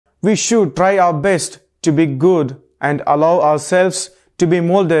we should try our best to be good and allow ourselves to be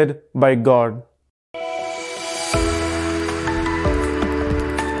molded by God.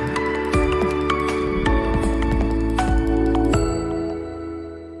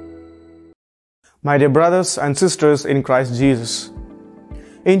 My dear brothers and sisters in Christ Jesus,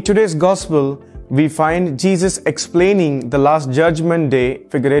 in today's Gospel, we find Jesus explaining the last judgment day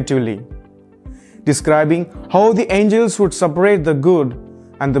figuratively, describing how the angels would separate the good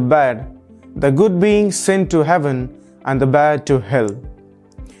and the good being sent to heaven and the bad to hell.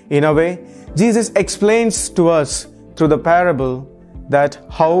 In a way, Jesus explains to us through the parable that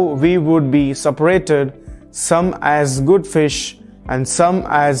how we would be separated, some as good fish and some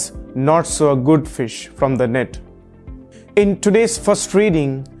as not so good fish from the net. In today's first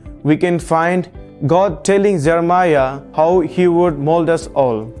reading, we can find God telling Jeremiah how He would mold us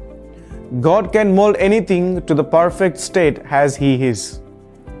all. God can mold anything to the perfect state as He is.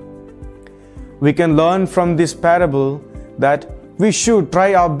 We can learn from this parable that we should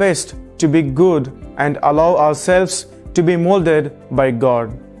try our best to be good and allow ourselves to be molded by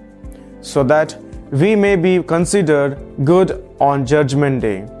God, so that we may be considered good on Judgment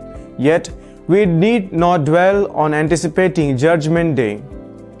Day. Yet, we need not dwell on anticipating Judgment Day.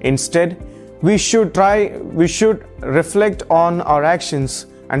 Instead, we should reflect on our actions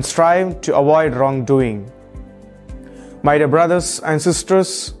and strive to avoid wrongdoing. My dear brothers and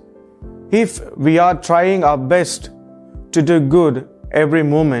sisters, if we are trying our best to do good every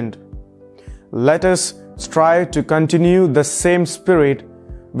moment, let us strive to continue the same spirit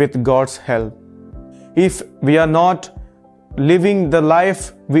with God's help. If we are not living the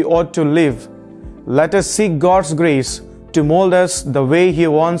life we ought to live, let us seek God's grace to mold us the way He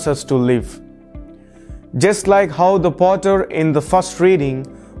wants us to live. Just like how the potter in the first reading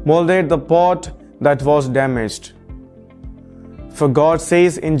molded the pot that was damaged. For God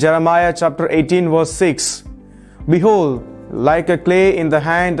says in Jeremiah chapter 18 verse 6, "Behold, like a clay in the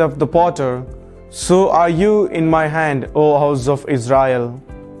hand of the potter, so are you in my hand, O house of Israel."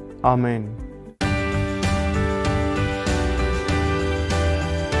 Amen.